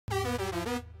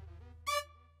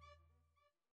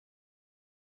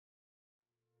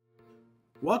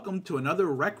Welcome to another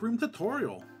Rec Room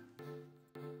tutorial.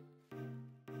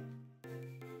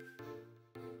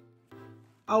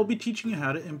 I will be teaching you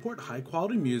how to import high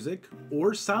quality music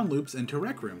or sound loops into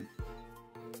Rec Room.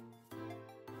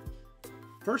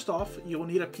 First off, you will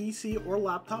need a PC or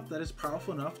laptop that is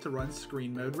powerful enough to run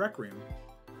screen mode Rec Room,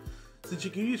 since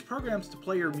you can use programs to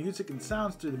play your music and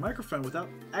sounds through the microphone without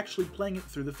actually playing it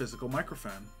through the physical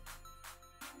microphone.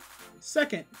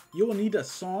 Second, you will need a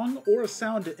song or a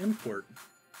sound to import,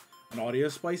 an audio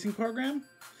splicing program,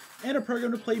 and a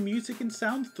program to play music and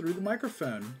sounds through the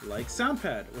microphone, like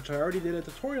SoundPad, which I already did a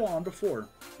tutorial on before.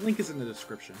 Link is in the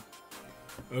description.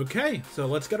 Okay, so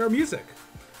let's get our music.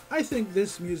 I think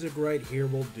this music right here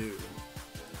will do.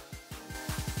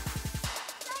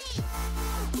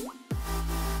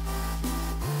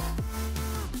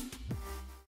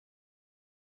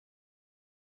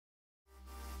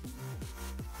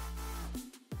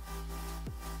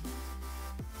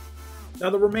 Now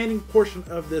the remaining portion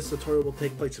of this tutorial will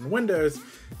take place in Windows,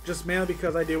 just mainly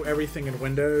because I do everything in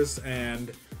Windows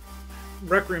and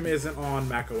Rec Room isn't on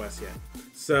macOS yet.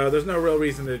 So there's no real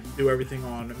reason to do everything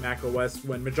on macOS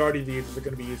when majority of the users are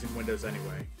going to be using Windows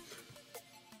anyway.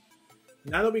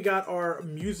 Now that we got our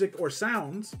music or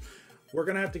sounds, we're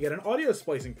going to have to get an audio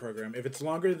splicing program if it's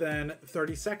longer than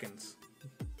 30 seconds.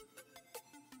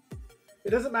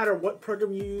 It doesn't matter what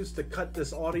program you use to cut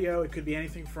this audio. It could be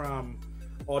anything from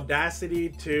Audacity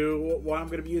to what I'm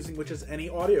going to be using, which is any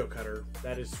audio cutter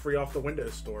that is free off the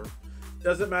Windows Store.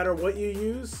 Doesn't matter what you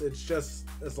use, it's just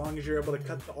as long as you're able to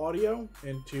cut the audio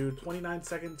into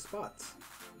 29-second spots.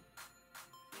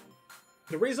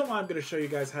 The reason why I'm going to show you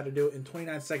guys how to do it in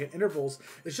 29-second intervals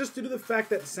is just due to the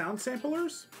fact that sound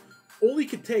samplers only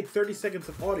can take 30 seconds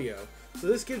of audio. So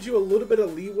this gives you a little bit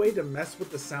of leeway to mess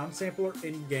with the sound sampler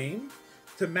in-game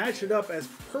to match it up as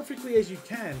perfectly as you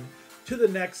can to the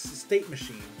next state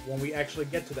machine when we actually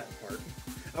get to that part.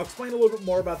 I'll explain a little bit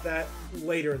more about that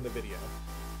later in the video.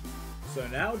 So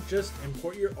now just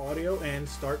import your audio and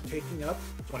start taking up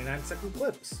 29-second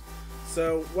clips.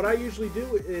 So what I usually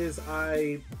do is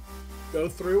I go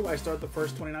through, I start the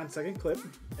first 29-second clip,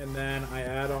 and then I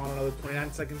add on another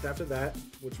 29 seconds after that,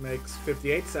 which makes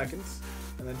 58 seconds,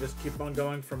 and then just keep on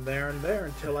going from there and there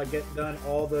until I get done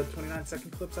all the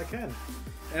 29-second clips I can.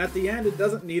 And at the end, it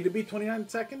doesn't need to be 29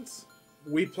 seconds.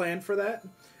 We planned for that,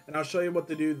 and I'll show you what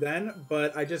to do then,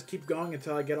 but I just keep going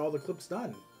until I get all the clips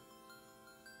done.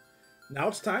 Now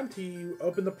it's time to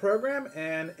open the program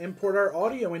and import our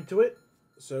audio into it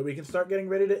so we can start getting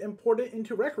ready to import it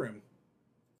into Rec Room.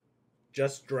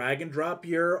 Just drag and drop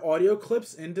your audio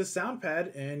clips into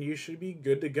SoundPad and you should be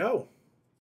good to go.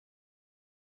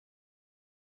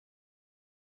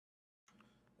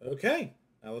 Okay,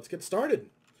 now let's get started.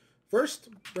 First,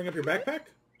 bring up your backpack.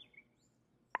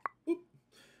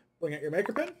 Bring out your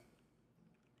maker pen.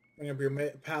 Bring up your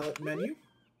palette menu.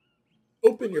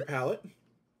 Open your palette.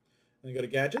 Then go to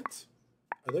Gadgets,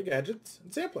 Other Gadgets,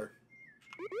 and Sampler.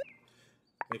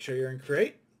 Make sure you're in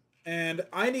Create. And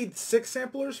I need 6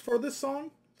 samplers for this song.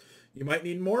 You might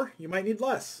need more, you might need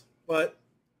less. But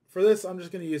for this, I'm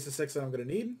just going to use the 6 that I'm going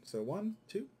to need. So 1,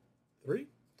 2, 3,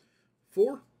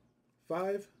 4,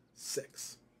 5,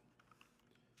 6.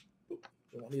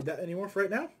 Don't need that anymore for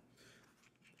right now.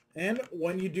 And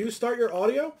when you do start your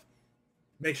audio,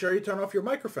 make sure you turn off your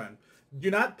microphone. Do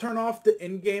not turn off the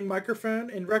in-game microphone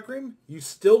in Rec Room. You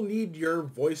still need your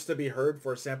voice to be heard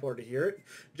for a sampler to hear it.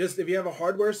 Just if you have a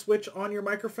hardware switch on your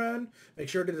microphone, make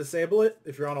sure to disable it.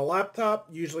 If you're on a laptop,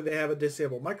 usually they have a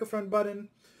disable microphone button.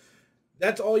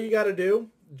 That's all you got to do,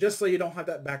 just so you don't have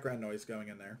that background noise going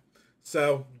in there.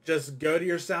 So just go to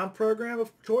your sound program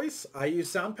of choice. I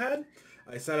use SoundPad.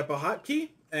 I set up a hotkey,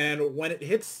 and when it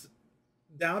hits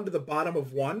down to the bottom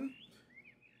of 1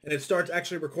 and it starts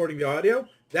actually recording the audio,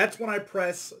 that's when I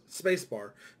press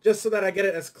spacebar, just so that I get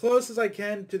it as close as I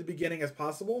can to the beginning as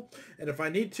possible. And if I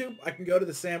need to, I can go to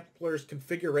the sampler's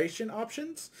configuration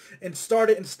options and start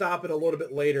it and stop it a little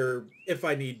bit later if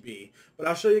I need be. But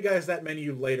I'll show you guys that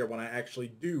menu later when I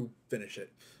actually do finish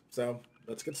it. So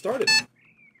let's get started.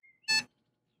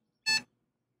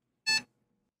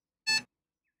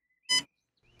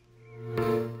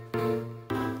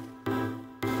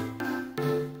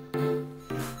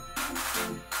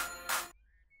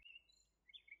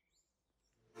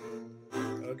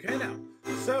 Okay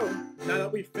now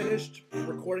that we've finished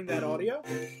recording that audio,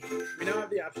 we now have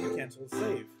the option to cancel the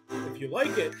save. If you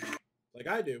like it, like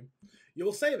I do, you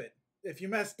will save it. If you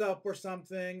messed up or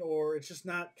something, or it's just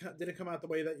didn't come out the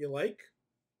way that you like,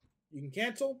 you can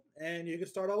cancel and you can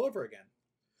start all over again.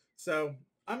 So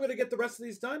I'm going to get the rest of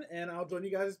these done and I'll join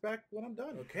you guys back when I'm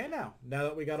done. Okay, now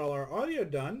that we got all our audio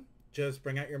done, just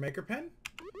bring out your maker pen,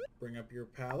 bring up your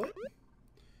palette,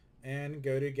 and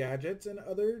go to gadgets and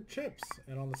other chips.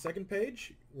 And on the second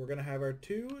page, we're going to have our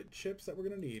 2 chips that we're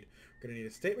going to need. We're going to need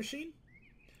a state machine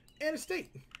and a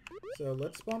state. So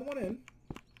let's spawn one in.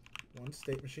 One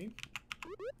state machine.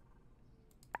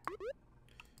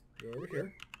 Go over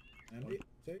here. And for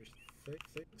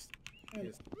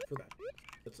that.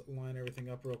 Let's line everything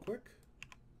up real quick.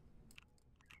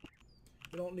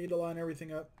 You don't need to line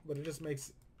everything up, but it just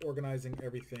makes organizing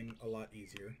everything a lot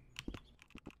easier.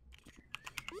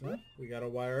 So we got to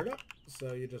wire it up.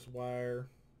 So you just wire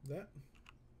that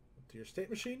to your state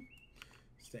machine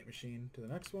to the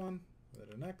next one, to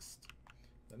the next,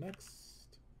 to the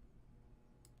next,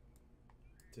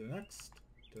 to the next,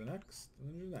 and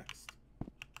then to the next.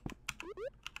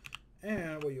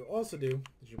 And what you also do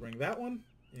is you bring that one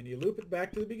and you loop it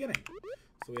back to the beginning.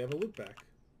 So we have a loop back.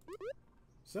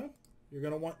 So you're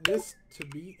going to want this to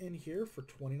be in here for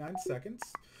 29 seconds.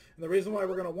 And the reason why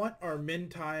we're going to want our min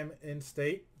time in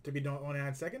state to be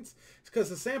 29 seconds is because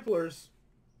the samplers,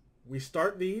 we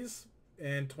start these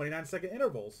in 29-second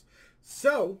intervals.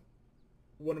 So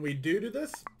when we do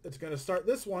this, it's going to start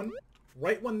this one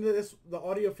right when the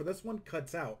audio for this one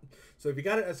cuts out. So if you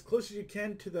got it as close as you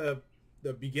can to the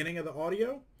beginning of the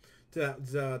audio, to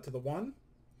the one,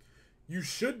 you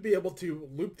should be able to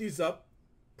loop these up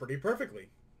pretty perfectly.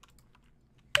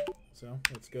 So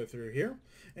let's go through here.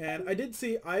 And I did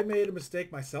see I made a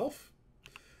mistake myself.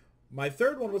 My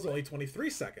third one was only 23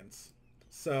 seconds.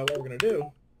 So what we're going to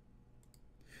do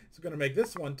is we're going to make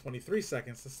this one 23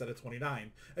 seconds instead of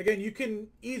 29. Again, you can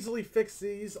easily fix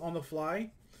these on the fly.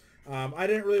 I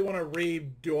didn't really want to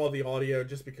redo all the audio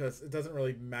just because it doesn't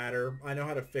really matter. I know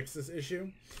how to fix this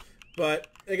issue. But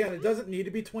again, it doesn't need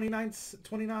to be 29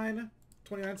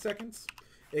 seconds.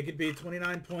 It could be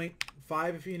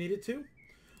 29.5 if you need it to,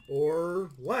 or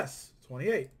less,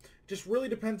 28. Just really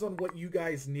depends on what you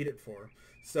guys need it for.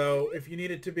 So if you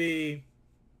need it to be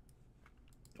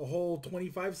a whole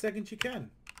 25 seconds, you can.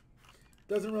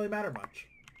 Doesn't really matter much.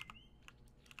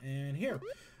 And here,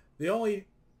 the only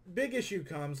big issue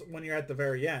comes when you're at the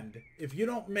very end. If you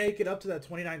don't make it up to that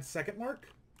 29-second mark,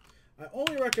 I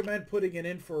only recommend putting it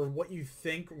in for what you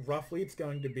think roughly it's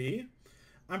going to be.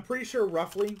 I'm pretty sure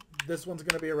roughly this one's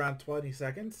going to be around 20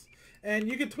 seconds. And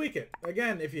you can tweak it.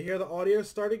 Again, if you hear the audio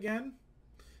start again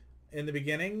in the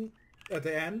beginning, at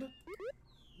the end,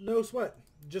 no sweat.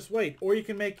 Just wait. Or you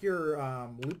can make your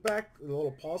loop back, the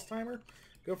little pause timer,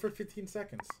 go for 15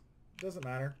 seconds. Doesn't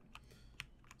matter.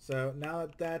 So now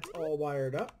that that's all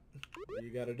wired up, what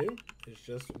you got to do is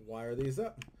just wire these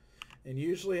up. And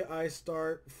usually I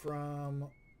start from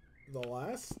the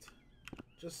last,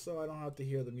 just so I don't have to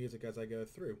hear the music as I go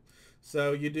through.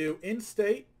 So you do in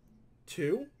state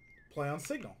to play on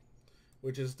signal,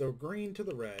 which is the green to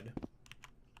the red.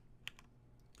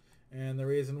 And the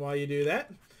reason why you do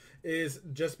that is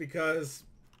just because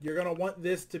you're going to want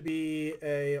this to be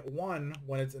a 1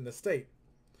 when it's in the state.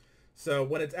 So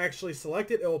when it's actually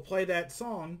selected, it will play that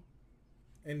song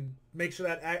and make sure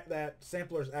that that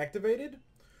sampler is activated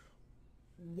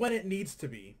when it needs to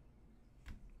be.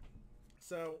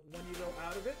 So when you go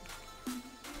out of it,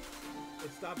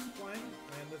 it stops playing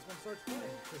and this one starts playing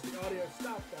because the audio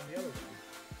stopped on the other one.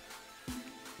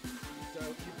 So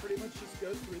you pretty much just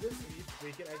go through this and you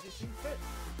tweak it as you see fit.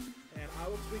 And I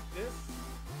will tweak this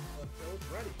until it's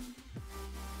ready.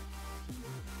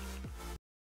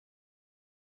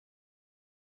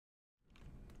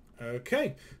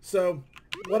 Okay, so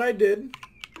what I did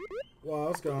while I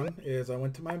was gone is I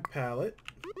went to my palette,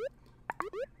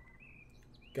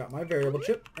 got my variable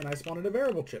chip, and I spawned a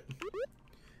variable chip.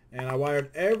 And I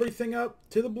wired everything up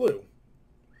to the blue.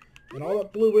 And all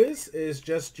that blue is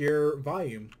just your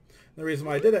volume. The reason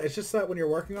why I did that is just that when you're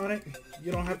working on it,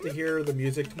 you don't have to hear the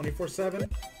music 24/7.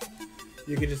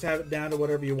 You can just have it down to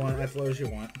whatever you want, as low as you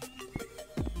want.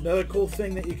 Another cool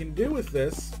thing that you can do with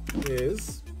this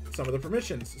is some of the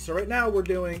permissions. So right now we're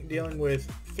dealing with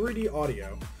 3D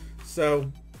audio. So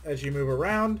as you move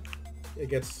around, it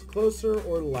gets closer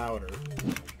or louder,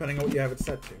 depending on what you have it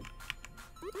set to.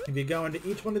 If you go into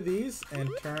each one of these and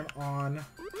turn on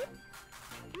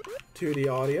 2D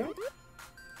audio,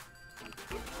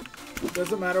 it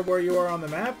doesn't matter where you are on the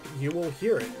map, you will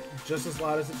hear it just as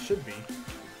loud as it should be.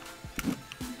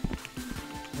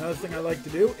 Another thing I like to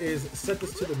do is set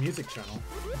this to the music channel.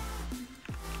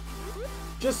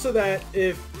 Just so that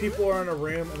if people are in a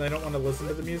room and they don't want to listen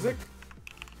to the music,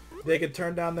 they could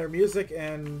turn down their music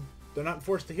and they're not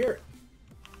forced to hear it.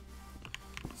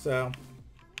 So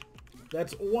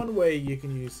that's one way you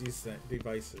can use these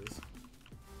devices,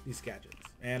 these gadgets.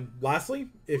 And lastly,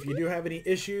 if you do have any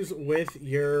issues with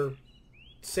your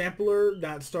sampler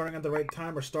not starting at the right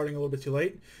time or starting a little bit too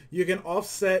late, you can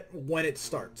offset when it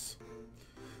starts.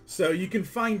 So you can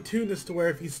fine tune this to where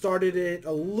if you started it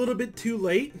a little bit too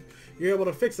late, you're able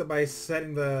to fix it by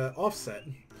setting the offset.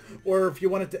 Or if you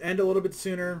want it to end a little bit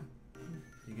sooner,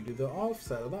 you can do the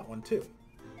offset of that one too.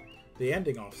 The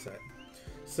ending offset.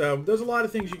 So there's a lot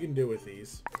of things you can do with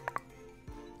these.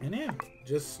 And yeah,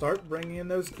 just start bringing in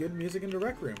those good music into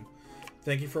Rec Room.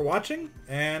 Thank you for watching,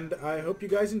 and I hope you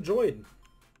guys enjoyed.